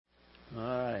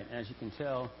as you can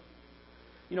tell.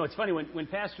 You know, it's funny, when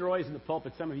Pastor Roy's in the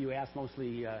pulpit, some of you ask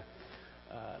mostly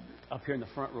up here in the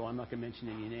front row, I'm not going to mention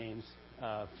any names.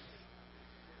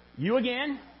 You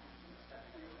again?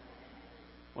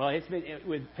 Well,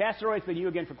 with Pastor Roy, it's been you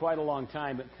again for quite a long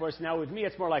time. But, of course, now with me,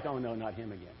 it's more like, oh, no, not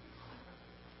him again.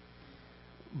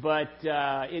 But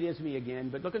it is me again.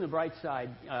 But look on the bright side.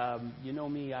 You know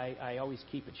me, I always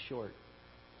keep it short.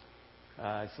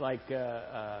 It's like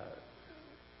the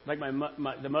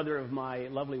mother of my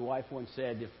lovely wife once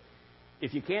said,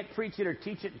 if you can't preach it or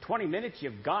teach it in 20 minutes,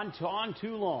 you've gone on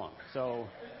too long. So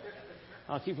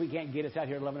I'll see if we can't get us out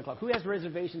here at 11 o'clock. Who has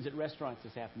reservations at restaurants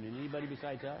this afternoon? Anybody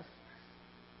besides us?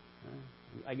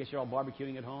 I guess you're all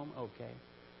barbecuing at home? Okay.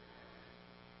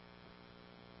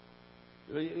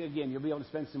 Again, you'll be able to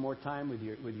spend some more time with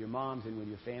your moms and with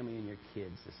your family and your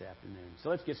kids this afternoon. So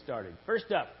let's get started.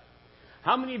 First up,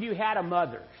 how many of you had a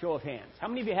mother? Show of hands. How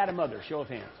many of you had a mother? Show of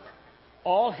hands.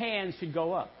 All hands should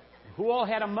go up. Who all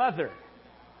had a mother?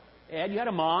 Ed, you had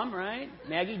a mom, right?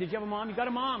 Maggie, did you have a mom? You got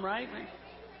a mom, right?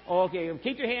 Okay,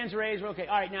 keep your hands raised. Okay,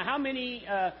 all right. Now, how many,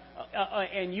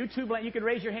 and YouTube, you can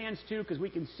raise your hands too because we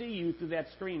can see you through that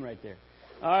screen right there.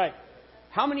 All right.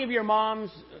 How many of your moms,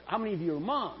 raise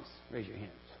your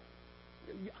hands?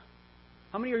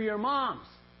 How many are your moms?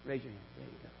 Raise your hands. There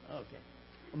you go. Okay.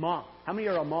 A mom. How many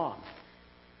are a mom?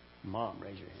 Mom,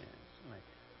 raise your hands. All right.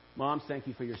 Moms, thank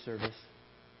you for your service.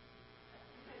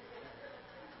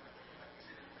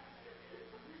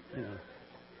 You know,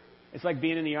 it's like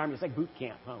being in the Army. It's like boot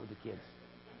camp, with the kids.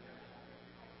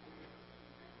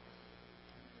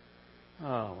 Oh,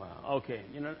 wow. Okay.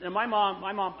 You know, and my mom,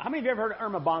 how many of you ever heard of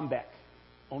Irma Bombeck?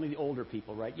 Only the older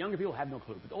people, right? Younger people have no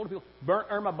clue. But the older people,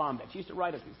 Irma Bombeck. She used to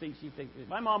write us these things.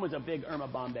 My mom was a big Irma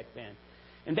Bombeck fan.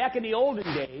 And back in the olden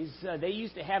days, they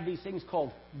used to have these things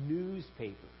called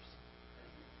newspapers.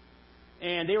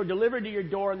 And they were delivered to your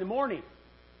door in the morning.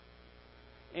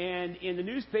 And in the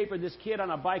newspaper, this kid on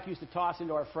a bike used to toss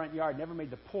into our front yard, never made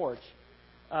the porch.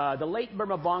 The late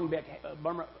Irma Bombeck,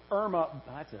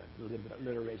 that's a little bit of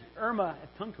alliteration. Irma,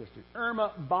 a tongue twister.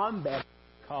 Irma Bombeck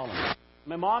column.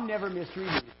 My mom never missed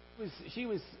reading. She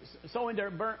was so into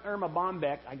Irma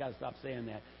Bombeck, I got to stop saying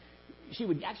that. She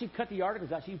would actually cut the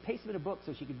articles out. She would paste them in a book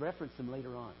so she could reference them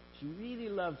later on. She really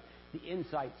loved the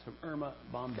insights from Irma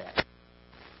Bombeck.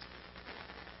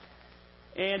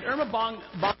 And Irma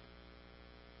Bombeck,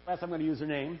 last I'm going to use her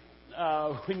name,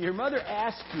 when your mother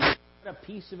asks you a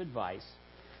piece of advice,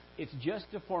 it's just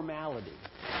a formality.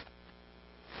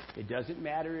 It doesn't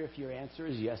matter if your answer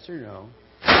is yes or no.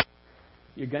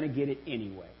 You're going to get it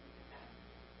anyway.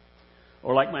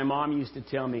 Or like my mom used to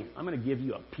tell me, I'm going to give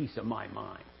you a piece of my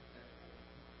mind.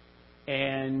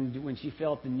 And when she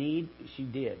felt the need, she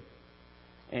did.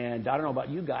 And I don't know about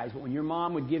you guys, but when your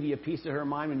mom would give you a piece of her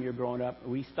mind when you were growing up,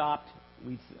 we stopped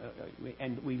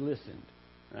and we listened.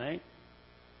 Right?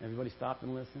 Everybody stopped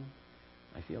and listened?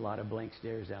 I see a lot of blank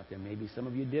stares out there. Maybe some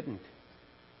of you didn't.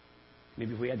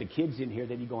 Maybe if we had the kids in here,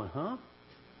 they'd be going, huh?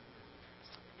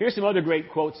 Here's some other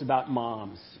great quotes about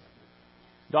moms.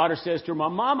 Daughter says to her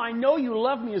mom, Mom, I know you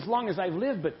love me as long as I've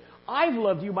lived, but I've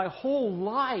loved you my whole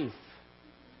life.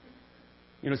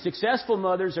 You know, successful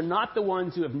mothers are not the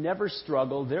ones who have never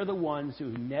struggled. They're the ones who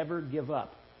never give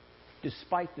up,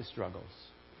 despite the struggles.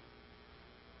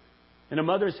 And a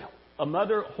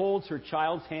mother holds her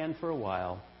child's hand for a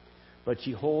while, but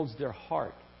she holds their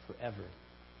heart forever.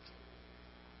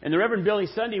 And the Reverend Billy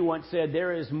Sunday once said,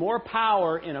 there is more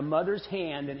power in a mother's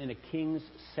hand than in a king's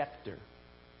scepter.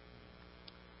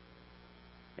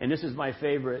 And this is my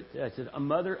favorite. It says, a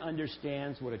mother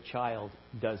understands what a child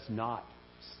does not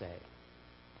say.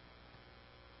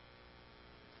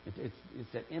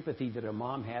 It's that empathy that a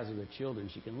mom has with her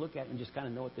children. She can look at it and just kind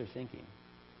of know what they're thinking.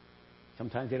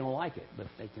 Sometimes they don't like it, but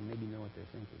they can maybe know what they're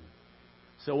thinking.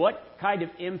 So what kind of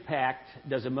impact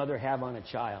does a mother have on a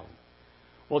child?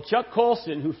 Well, Chuck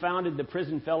Colson, who founded the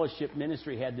Prison Fellowship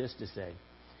Ministry, had this to say.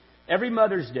 Every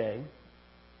Mother's Day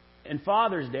and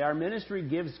Father's Day, our ministry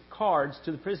gives cards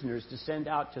to the prisoners to send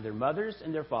out to their mothers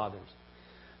and their fathers.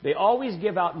 They always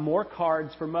give out more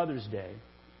cards for Mother's Day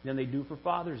than they do for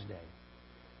Father's Day.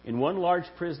 In one large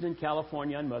prison in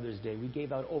California on Mother's Day, we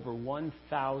gave out over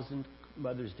 1,000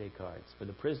 Mother's Day cards for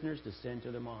the prisoners to send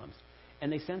to their moms.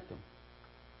 And they sent them.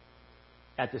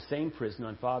 At the same prison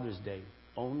on Father's Day,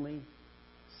 only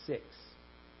 6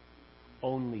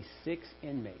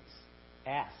 inmates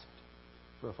asked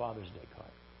for a Father's Day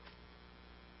card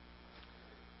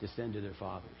to send to their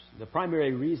fathers. The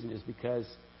primary reason is because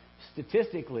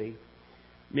statistically,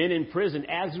 men in prison,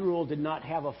 as a rule, did not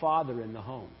have a father in the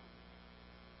home.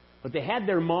 But they had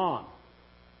their mom.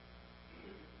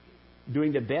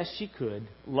 doing the best she could,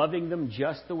 loving them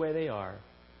just the way they are,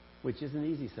 which isn't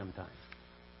easy sometimes.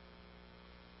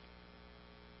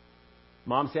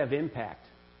 Moms have impact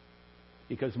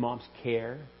because moms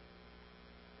care.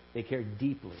 They care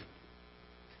deeply.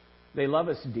 They love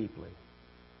us deeply.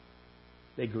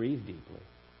 They grieve deeply.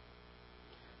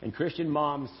 And Christian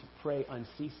moms pray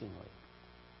unceasingly.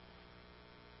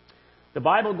 The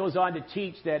Bible goes on to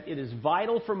teach that it is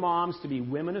vital for moms to be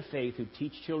women of faith who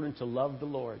teach children to love the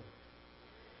Lord.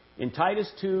 In Titus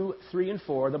 2, 3 and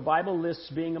 4, the Bible lists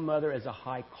being a mother as a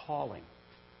high calling.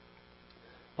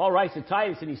 Paul writes to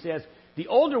Titus and he says, the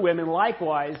older women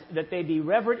likewise, that they be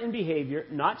reverent in behavior,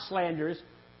 not slanderers,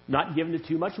 not given to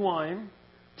too much wine,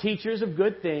 teachers of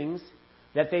good things,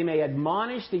 that they may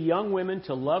admonish the young women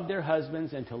to love their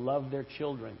husbands and to love their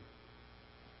children.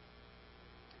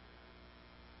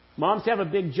 Moms have a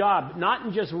big job, not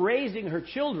in just raising her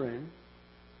children,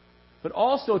 but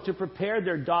also to prepare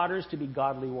their daughters to be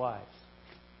godly wives.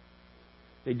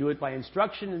 They do it by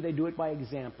instruction and they do it by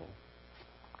example.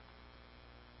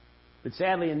 But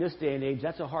sadly, in this day and age,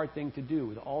 that's a hard thing to do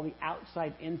with all the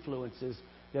outside influences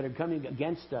that are coming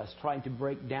against us, trying to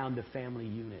break down the family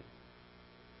unit.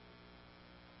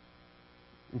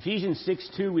 In Ephesians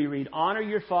 6:2, we read, honor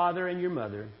your father and your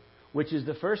mother, which is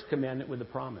the first commandment with a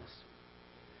promise.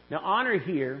 Now, honor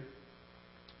here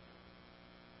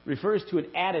refers to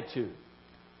an attitude.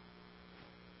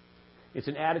 It's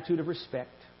an attitude of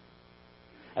respect.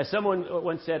 As someone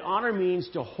once said, honor means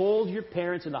to hold your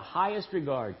parents in the highest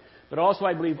regard. But also,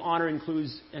 I believe honor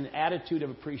includes an attitude of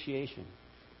appreciation.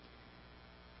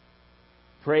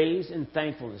 Praise and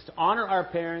thankfulness. To honor our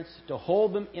parents, to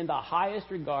hold them in the highest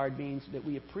regard means that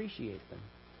we appreciate them,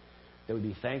 that we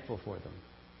be thankful for them.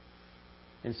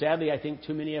 And sadly, I think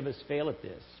too many of us fail at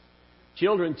this.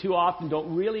 Children too often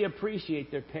don't really appreciate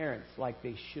their parents like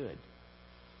they should.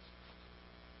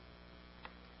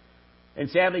 And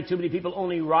sadly, too many people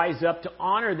only rise up to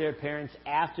honor their parents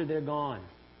after they're gone.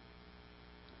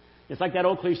 It's like that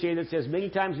old cliche that says, many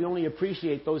times we only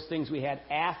appreciate those things we had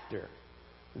after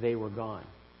they were gone.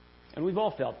 And we've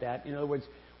all felt that. In other words,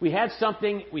 we had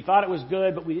something, we thought it was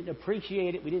good, but we didn't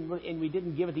appreciate it, we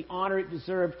didn't give it the honor it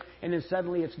deserved, and then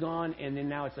suddenly it's gone, and then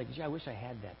now it's like, gee, I wish I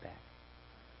had that back.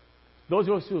 Those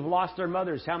of us who have lost our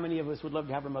mothers, how many of us would love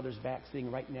to have our mothers back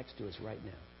sitting right next to us right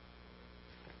now?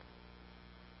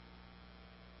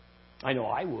 I know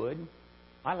I would.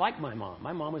 I like my mom.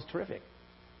 My mom was terrific.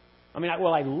 I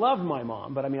love my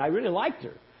mom, but I really liked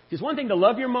her. It's one thing to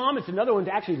love your mom; it's another one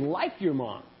to actually like your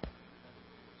mom.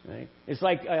 Right? It's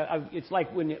like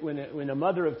when a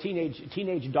mother of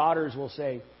teenage daughters will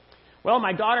say, "Well,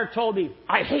 my daughter told me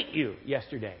I hate you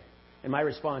yesterday," and my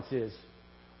response is,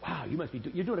 "Wow,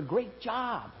 you're doing a great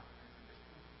job."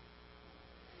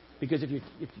 Because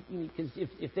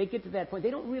if they get to that point,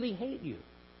 they don't really hate you.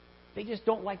 They just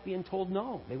don't like being told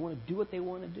no. They want to do what they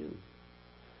want to do.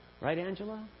 Right,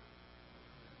 Angela?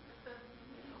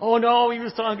 Oh, no, he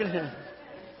was talking to him.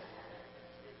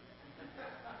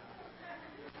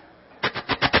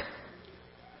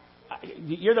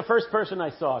 You're the first person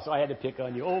I saw, so I had to pick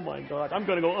on you. Oh, my God. I'm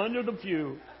going to go under the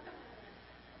pew.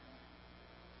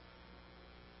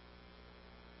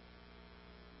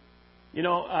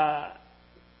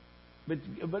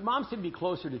 But moms can be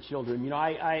closer to children.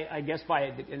 I guess by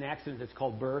an accident that's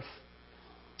called birth.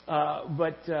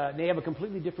 But they have a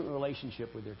completely different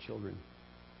relationship with their children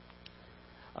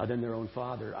than their own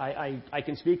father. I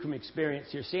can speak from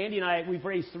experience here. Sandy and I, we've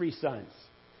raised 3 sons.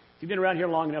 If you've been around here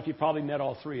long enough, you've probably met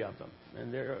all 3 of them.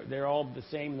 And they're all the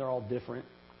same, they're all different.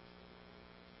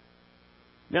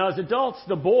 Now, as adults,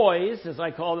 the boys, as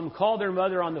I call them, call their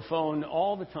mother on the phone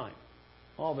all the time.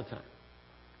 All the time.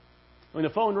 When the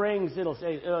phone rings, it'll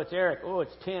say, "Oh, it's Eric. Oh,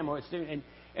 it's Tim. Or it's Steve."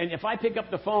 And if I pick up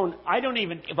the phone, I don't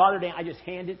even bother to. I just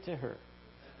hand it to her.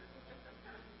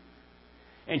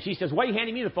 And she says, "Why are you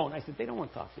handing me the phone?" I said, "They don't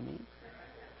want to talk to me."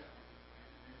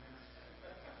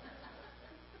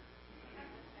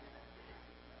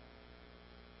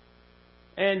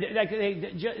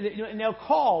 And they'll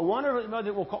call. One or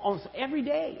another will call almost every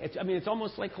day. It's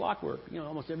almost like clockwork.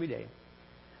 Almost every day.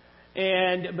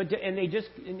 And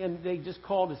they just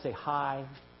call to say hi,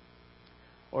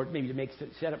 or maybe to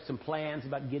set up some plans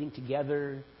about getting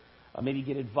together, maybe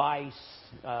get advice,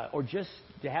 or just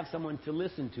to have someone to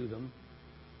listen to them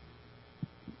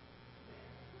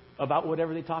about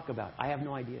whatever they talk about. I have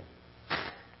no idea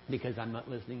because I'm not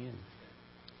listening in.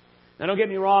 Now, don't get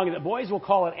me wrong. The boys will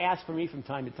call and ask for me from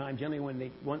time to time, generally when they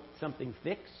want something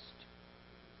fixed,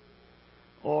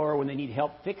 or when they need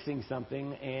help fixing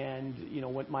something and,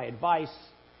 want my advice.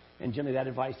 And generally that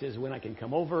advice is when I can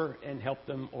come over and help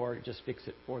them or just fix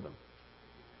it for them.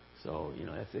 So,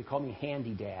 they call me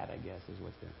handy dad, I guess, is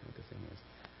what the thing is.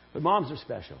 But moms are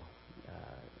special.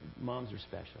 Moms are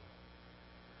special.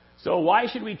 So why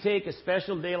should we take a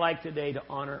special day like today to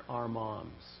honor our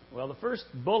moms? Well, the first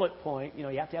bullet point, you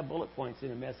have to have bullet points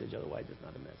in a message, otherwise it's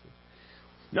not a message.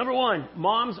 Number one,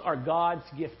 moms are God's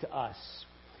gift to us.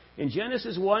 In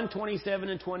Genesis 1:27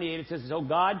 and 28, it says, "So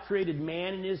God created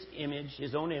man in his image,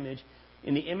 his own image.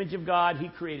 In the image of God, he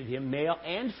created him. Male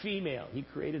and female, he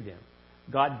created them.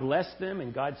 God blessed them,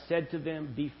 and God said to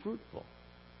them, 'Be fruitful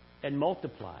and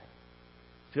multiply.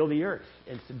 Fill the earth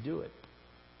and subdue it.'"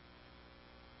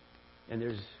 And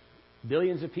there's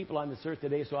billions of people on this earth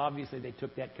today, so obviously they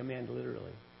took that command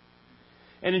literally.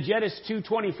 And in Genesis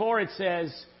 2:24, it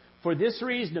says, "For this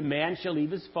reason a man shall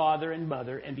leave his father and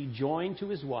mother and be joined to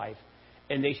his wife,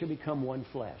 and they shall become one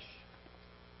flesh."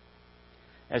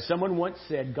 As someone once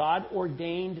said, God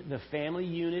ordained the family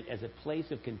unit as a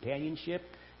place of companionship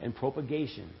and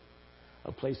propagation,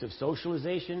 a place of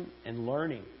socialization and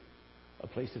learning, a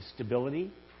place of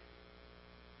stability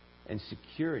and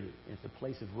security. It's a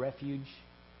place of refuge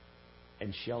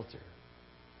and shelter.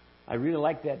 I really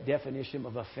like that definition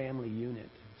of a family unit,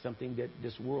 something that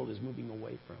this world is moving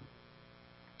away from.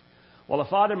 While a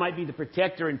father might be the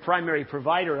protector and primary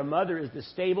provider, a mother is the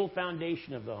stable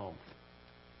foundation of the home.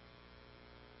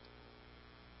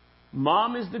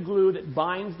 Mom is the glue that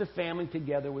binds the family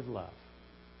together with love.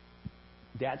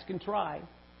 Dads can try.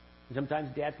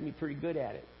 Sometimes dads can be pretty good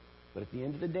at it. But at the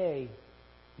end of the day,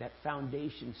 that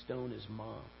foundation stone is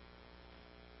mom.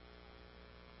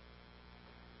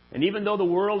 And even though the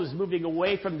world is moving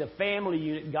away from the family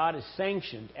unit God has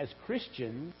sanctioned, as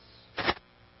Christians,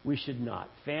 we should not.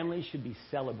 Families should be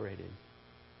celebrated.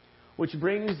 Which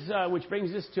brings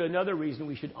us to another reason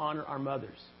we should honor our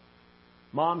mothers.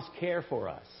 Moms care for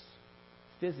us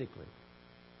physically.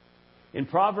 In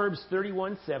Proverbs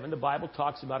 31:7, the Bible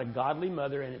talks about a godly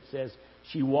mother, and it says,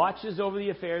 "She watches over the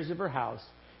affairs of her house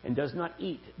and does not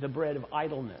eat the bread of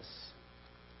idleness."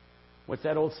 What's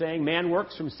that old saying? Man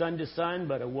works from sun to sun,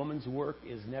 but a woman's work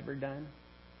is never done.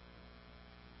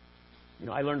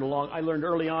 I learned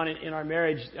early on in our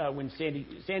marriage when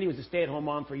Sandy was a stay-at-home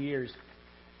mom for years,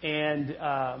 and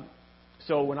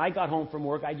so when I got home from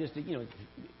work, I just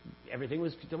everything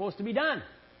was supposed to be done,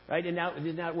 right? And now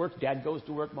it works. Dad goes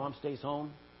to work, mom stays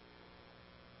home.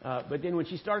 But then when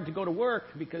she started to go to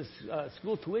work, because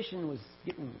school tuition was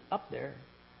getting up there,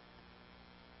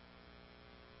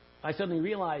 I suddenly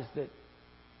realized that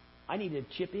I needed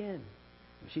to chip in.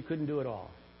 She couldn't do it all.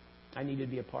 I needed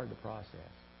to be a part of the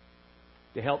process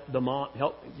to help the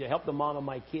mom of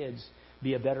my kids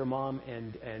be a better mom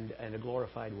and a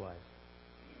glorified wife.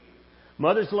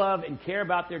 Mothers love and care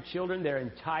about their children their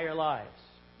entire lives.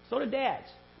 So do dads,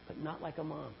 but not like a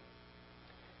mom.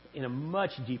 In a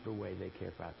much deeper way, they care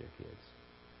about their kids,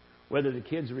 whether the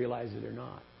kids realize it or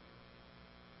not.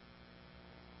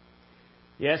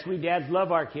 Yes, we dads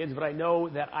love our kids, but I know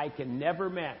that I can never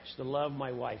match the love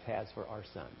my wife has for our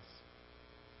sons.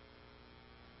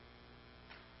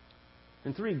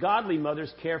 And 3, godly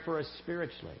mothers care for us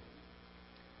spiritually.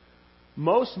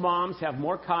 Most moms have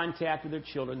more contact with their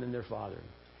children than their father.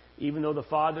 Even though the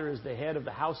father is the head of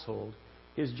the household,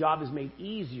 his job is made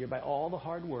easier by all the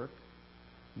hard work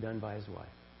done by his wife,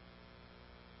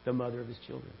 the mother of his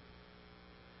children.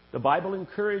 The Bible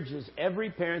encourages every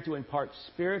parent to impart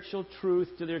spiritual truth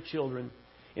to their children.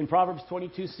 In Proverbs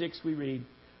 22:6 we read,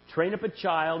 "Train up a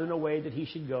child in a way that he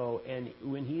should go, and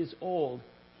when he is old,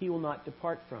 he will not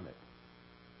depart from it."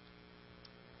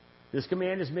 This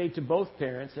command is made to both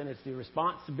parents, and it's the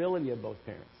responsibility of both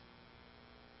parents.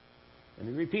 Let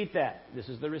me repeat that. This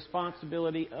is the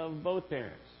responsibility of both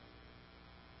parents.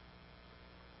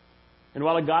 And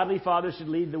while a godly father should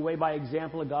lead the way by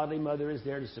example, a godly mother is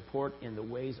there to support in the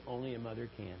ways only a mother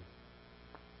can.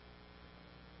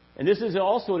 And this is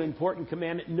also an important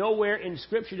commandment. Nowhere in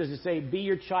Scripture does it say, "Be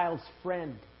your child's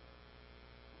friend."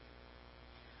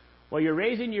 While you're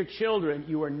raising your children,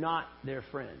 you are not their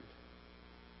friend.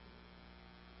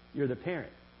 You're the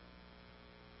parent,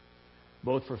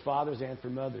 both for fathers and for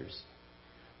mothers.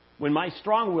 When my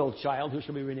strong-willed child, who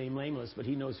shall be renamed Nameless, but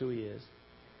he knows who he is,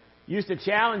 used to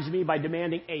challenge me by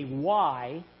demanding a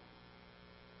why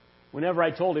whenever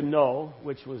I told him no,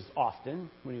 which was often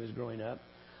when he was growing up,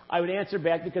 I would answer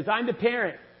back, "Because I'm the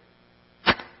parent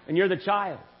and you're the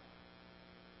child."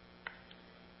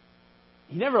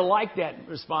 He never liked that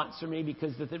response from me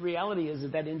because the reality is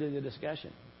that ended the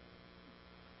discussion.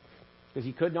 Because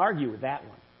he couldn't argue with that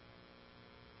one.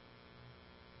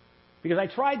 Because I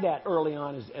tried that early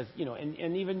on, as you know, and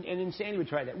then Sandy would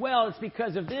try that. Well, it's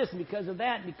because of this, and because of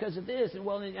that, and because of this, and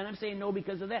I'm saying no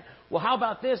because of that. Well, how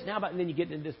about this? And how about? And then you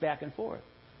get into this back and forth.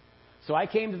 So I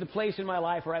came to the place in my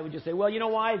life where I would just say, well, you know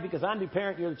why? Because I'm the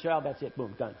parent, you're the child, that's it,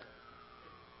 boom, done.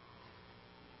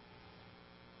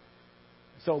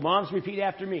 So moms, repeat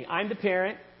after me. I'm the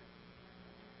parent,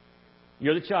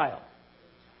 you're the child.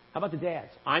 How about the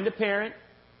dads? I'm the parent,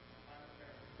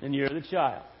 and you're the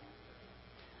child.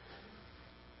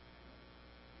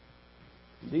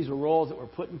 These were roles that were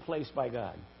put in place by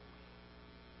God.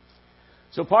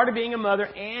 So part of being a mother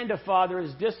and a father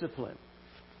is discipline.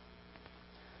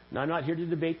 Now, I'm not here to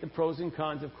debate the pros and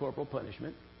cons of corporal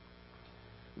punishment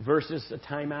versus a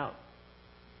timeout.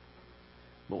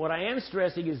 But what I am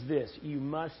stressing is this. You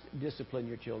must discipline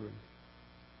your children.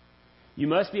 You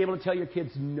must be able to tell your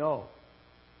kids no.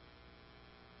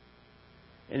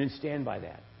 And then stand by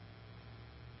that.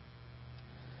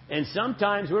 And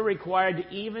sometimes we're required to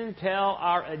even tell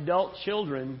our adult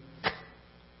children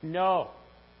no.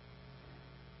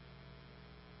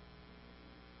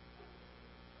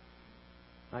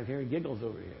 I'm hearing giggles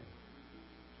over here.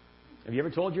 Have you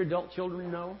ever told your adult children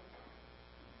no?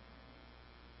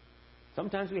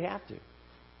 Sometimes we have to.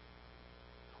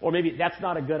 Or maybe that's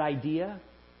not a good idea.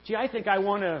 Gee, I think I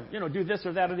want to, do this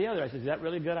or that or the other. I said, is that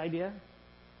really a good idea?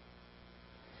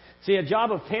 See, a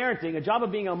job of parenting, a job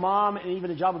of being a mom, and even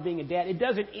a job of being a dad, it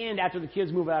doesn't end after the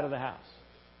kids move out of the house.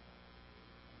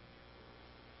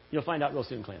 You'll find out real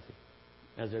soon, Clancy.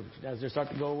 As they start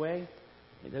to go away,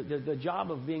 the job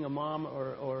of being a mom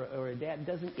or a dad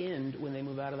doesn't end when they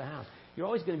move out of the house. You're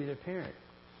always going to be their parent.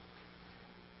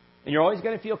 And you're always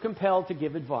going to feel compelled to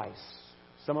give advice.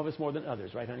 Some of us more than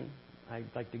others, right, honey?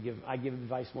 I give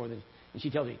advice more than... And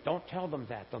she tells me, don't tell them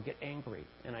that. They'll get angry.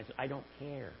 And I say, I don't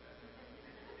care.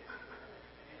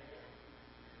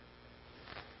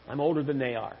 I'm older than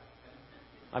they are.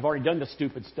 I've already done the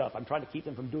stupid stuff. I'm trying to keep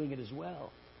them from doing it as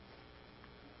well.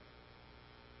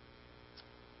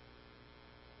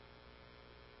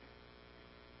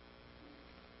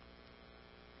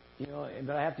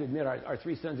 But I have to admit, our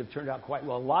three sons have turned out quite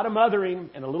well. A lot of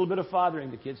mothering and a little bit of fathering.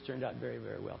 The kids turned out very,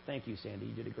 very well. Thank you, Sandy.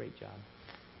 You did a great job.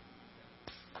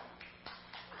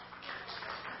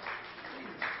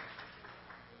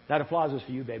 That applause was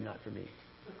for you, babe, not for me.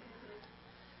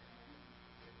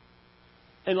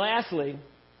 And lastly,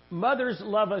 mothers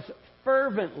love us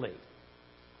fervently.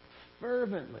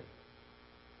 Fervently.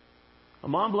 A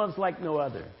mom loves like no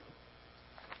other.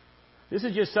 This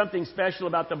is just something special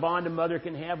about the bond a mother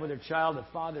can have with her child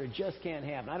that father just can't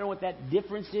have. And I don't know what that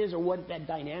difference is or what that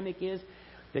dynamic is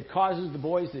that causes the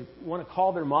boys to want to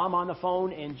call their mom on the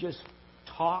phone and just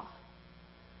talk.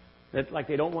 That like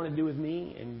they don't want to do with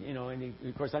me. And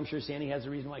of course I'm sure Sandy has a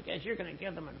reason like, yes, you're going to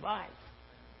give them advice.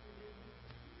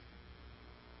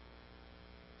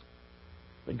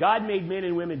 But God made men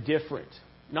and women different.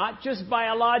 Not just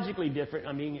biologically different.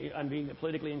 I'm being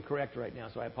politically incorrect right now,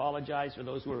 so I apologize for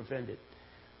those who are offended.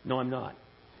 No, I'm not.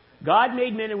 God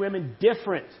made men and women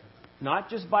different. Not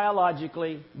just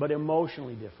biologically, but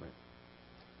emotionally different.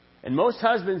 And most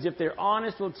husbands, if they're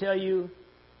honest, will tell you,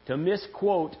 to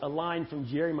misquote a line from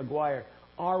Jerry Maguire,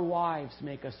 our wives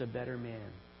make us a better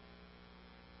man.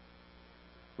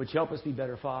 Which help us be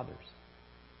better fathers.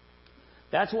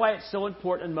 That's why it's so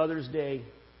important on Mother's Day.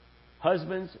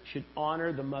 Husbands should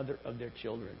honor the mother of their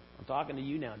children. I'm talking to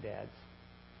you now, dads.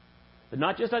 But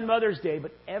not just on Mother's Day,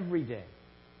 but every day.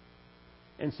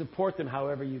 And support them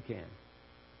however you can.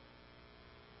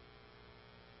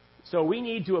 So we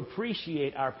need to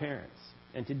appreciate our parents.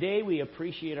 And today we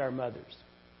appreciate our mothers.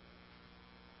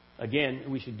 Again,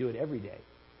 we should do it every day.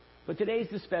 But today's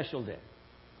the special day.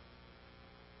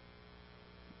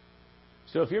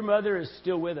 So if your mother is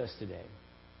still with us today,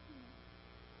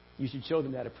 you should show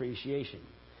them that appreciation.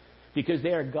 Because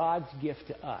they are God's gift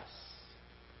to us.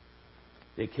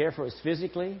 They care for us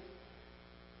physically.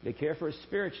 They care for us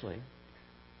spiritually.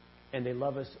 And they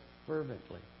love us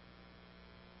fervently.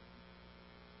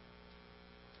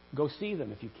 Go see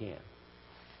them if you can.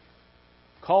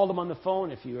 Call them on the phone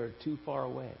if you are too far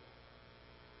away.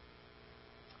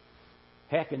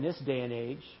 Heck, in this day and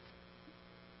age,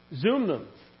 Zoom them.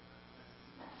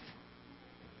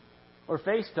 Or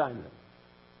FaceTime them.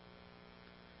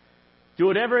 Do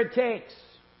whatever it takes.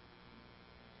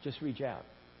 Just reach out.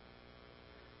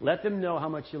 Let them know how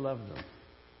much you love them.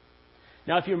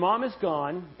 Now, if your mom is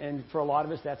gone, and for a lot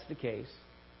of us that's the case,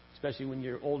 especially when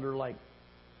you're older like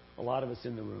a lot of us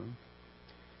in the room,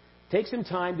 take some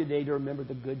time today to remember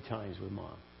the good times with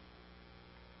Mom.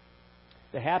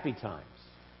 The happy times.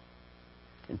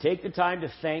 And take the time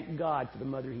to thank God for the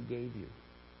mother He gave you.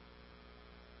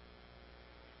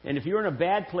 And if you're in a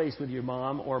bad place with your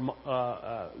mom or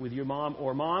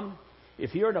mom,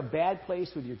 if you're in a bad place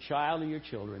with your child or your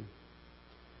children,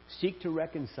 seek to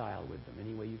reconcile with them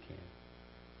any way you can.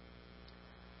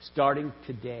 starting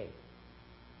today.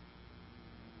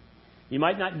 You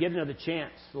might not get another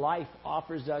chance. Life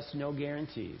offers us no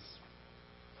guarantees.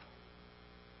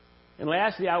 And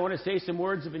lastly, I want to say some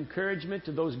words of encouragement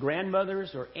to those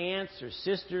grandmothers or aunts or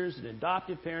sisters and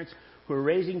adoptive parents who are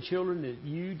raising children that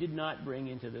you did not bring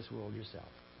into this world yourself.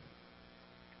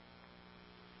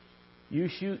 You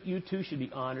too should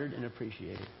be honored and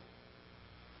appreciated.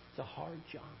 It's a hard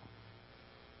job.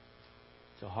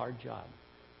 It's a hard job.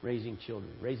 Raising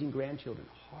children, raising grandchildren,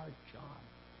 hard job.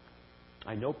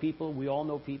 I know people, we all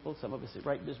know people, some of us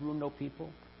right in this room know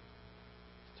people.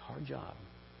 It's a hard job.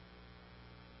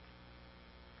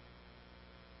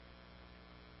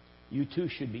 You too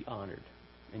should be honored,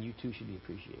 and you too should be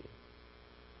appreciated.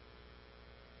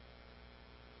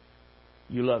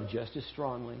 You love just as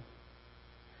strongly,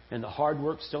 and the hard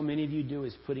work so many of you do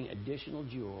is putting additional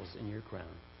jewels in your crown.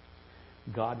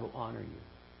 God will honor you.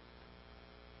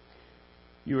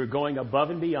 You are going above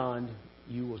and beyond.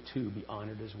 You will too be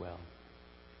honored as well.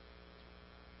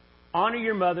 Honor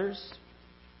your mothers,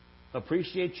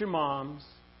 appreciate your moms,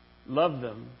 love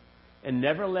them, and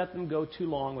never let them go too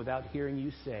long without hearing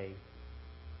you say,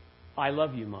 I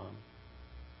love you, Mom.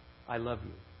 I love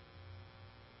you.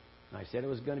 And I said it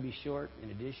was going to be short,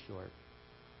 and it is short.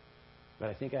 But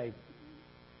I think I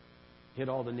hit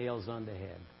all the nails on the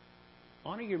head.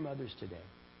 Honor your mothers today.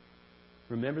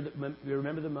 Remember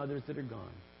the mothers that are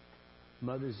gone.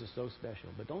 Mothers are so special.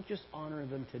 But don't just honor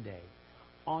them today.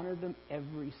 Honor them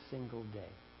every single day.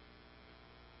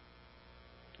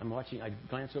 I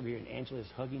glance over here, and Angela's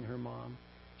hugging her mom.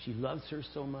 She loves her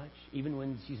so much, even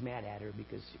when she's mad at her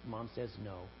because Mom says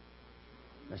no.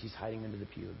 Now she's hiding under the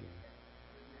pew again.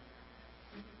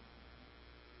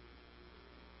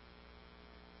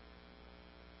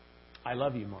 I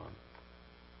love you, Mom.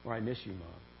 Or I miss you, Mom.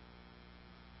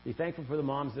 Be thankful for the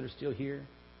moms that are still here.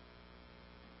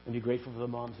 And be grateful for the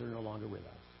moms that are no longer with us.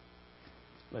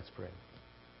 Let's pray.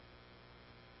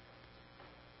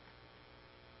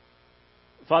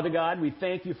 Father God, we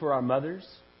thank you for our mothers.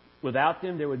 Without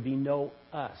them, there would be no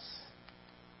us.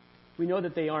 We know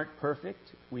that they aren't perfect.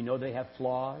 We know they have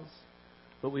flaws.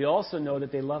 But we also know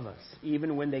that they love us,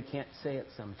 even when they can't say it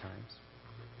sometimes.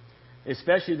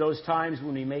 Especially those times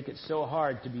when we make it so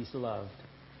hard to be loved.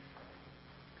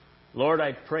 Lord,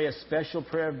 I pray a special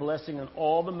prayer of blessing on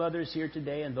all the mothers here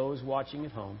today and those watching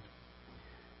at home.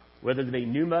 Whether they be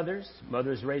new mothers,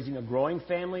 mothers raising a growing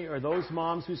family, or those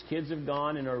moms whose kids have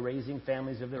gone and are raising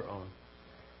families of their own.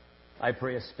 I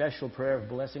pray a special prayer of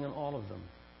blessing on all of them.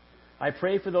 I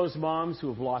pray for those moms who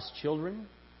have lost children.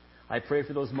 I pray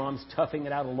for those moms toughing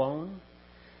it out alone.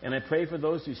 And I pray for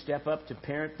those who step up to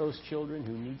parent those children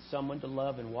who need someone to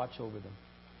love and watch over them.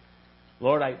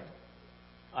 Lord,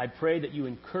 I pray that you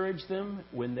encourage them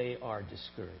when they are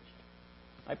discouraged.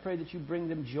 I pray that you bring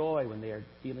them joy when they are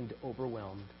feeling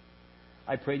overwhelmed.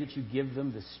 I pray that you give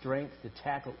them the strength to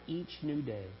tackle each new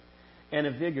day and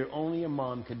a vigor only a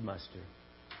mom could muster.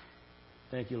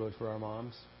 Thank you, Lord, for our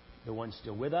moms, the ones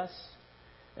still with us,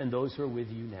 and those who are with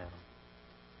you now.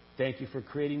 Thank you for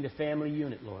creating the family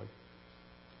unit, Lord.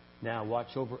 Now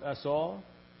watch over us all.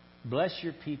 Bless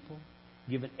your people.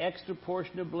 Give an extra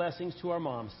portion of blessings to our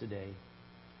moms today.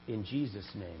 In Jesus'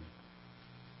 name,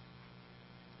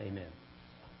 amen.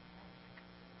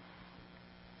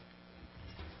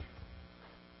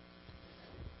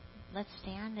 Let's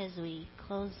stand as we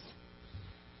close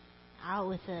out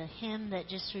with a hymn that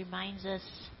just reminds us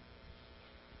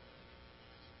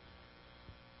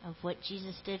of what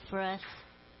Jesus did for us.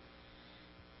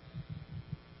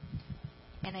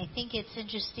 And I think it's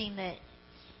interesting that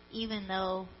even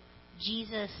though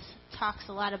Jesus talks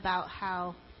a lot about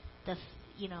how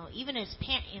even his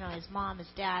his mom, his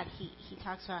dad, he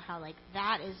talks about how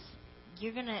that is,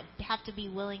 you're going to have to be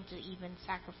willing to even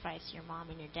sacrifice your mom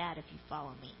and your dad if you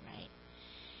follow me, right?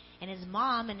 And his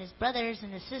mom and his brothers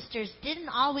and his sisters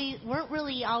weren't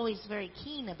really always very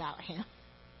keen about him.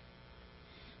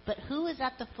 But who was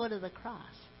at the foot of the cross?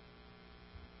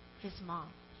 His mom.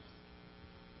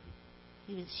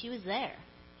 She was there.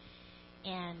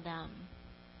 And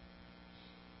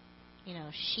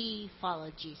she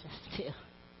followed Jesus too.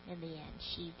 In the end,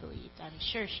 she believed. I'm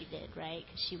sure she did, right?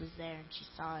 Because she was there and she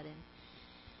saw it. And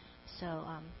so,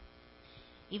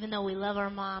 even though we love our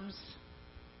moms,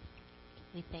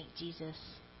 we thank Jesus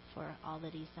for all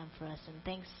that he's done for us. And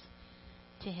thanks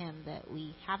to him that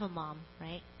we have a mom,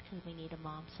 right? Because we need a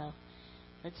mom. So,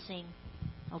 let's sing,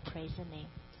 Oh, Praise the Name.